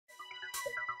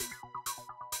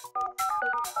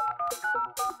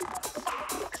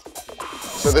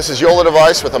So this is Jolla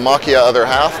device with a Makia other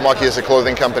half. Makia is a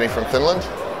clothing company from Finland.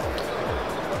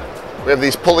 We have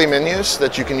these pulley menus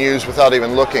that you can use without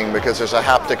even looking because there's a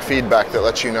haptic feedback that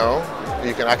lets you know.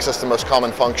 You can access the most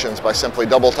common functions by simply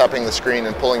double tapping the screen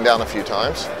and pulling down a few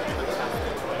times.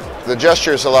 The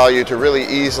gestures allow you to really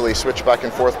easily switch back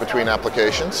and forth between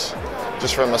applications,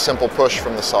 just from a simple push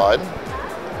from the side.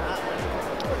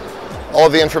 All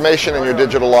of the information in your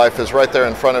digital life is right there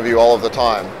in front of you all of the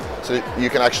time. So you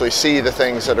can actually see the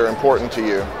things that are important to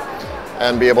you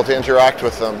and be able to interact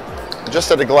with them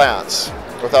just at a glance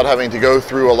without having to go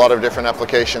through a lot of different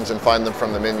applications and find them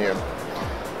from the menu.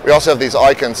 We also have these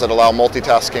icons that allow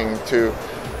multitasking to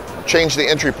change the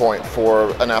entry point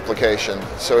for an application.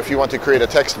 So if you want to create a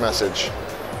text message,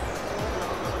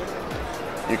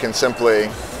 you can simply,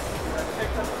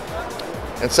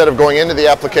 instead of going into the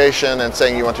application and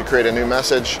saying you want to create a new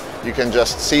message, you can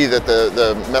just see that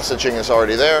the messaging is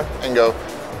already there and go,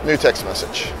 new text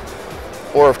message.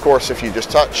 Or of course, if you just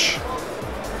touch,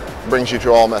 it brings you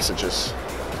to all messages.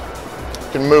 You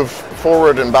can move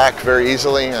forward and back very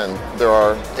easily, and there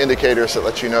are indicators that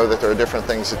let you know that there are different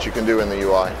things that you can do in the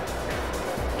UI.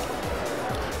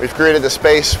 We've created a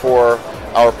space for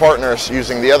our partners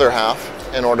using the other half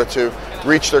in order to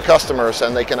reach their customers,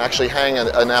 and they can actually hang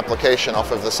an application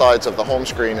off of the sides of the home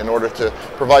screen in order to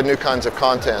provide new kinds of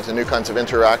content and new kinds of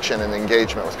interaction and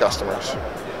engagement with customers.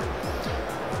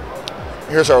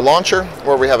 Here's our launcher,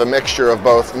 where we have a mixture of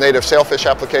both native Sailfish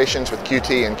applications with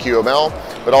Qt and QML,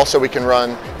 but also we can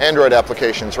run Android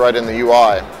applications right in the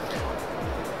UI.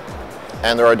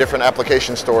 And there are different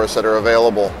application stores that are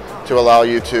available to allow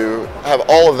you to have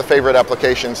all of the favorite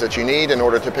applications that you need in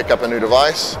order to pick up a new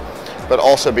device, but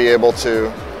also be able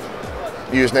to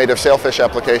use native Sailfish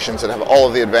applications that have all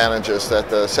of the advantages that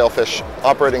the Sailfish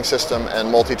operating system and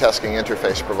multitasking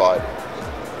interface provide.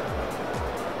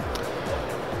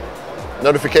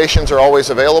 Notifications are always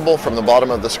available from the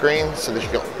bottom of the screen so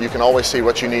that you can always see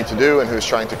what you need to do and who's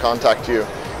trying to contact you,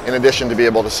 in addition to be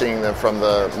able to seeing them from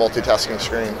the multitasking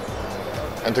screen.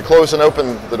 And to close and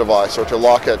open the device, or to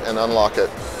lock it and unlock it,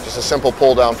 just a simple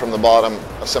pull down from the bottom,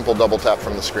 a simple double tap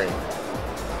from the screen.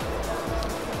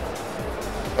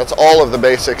 That's all of the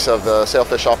basics of the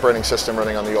Sailfish operating system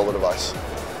running on the Jolla device.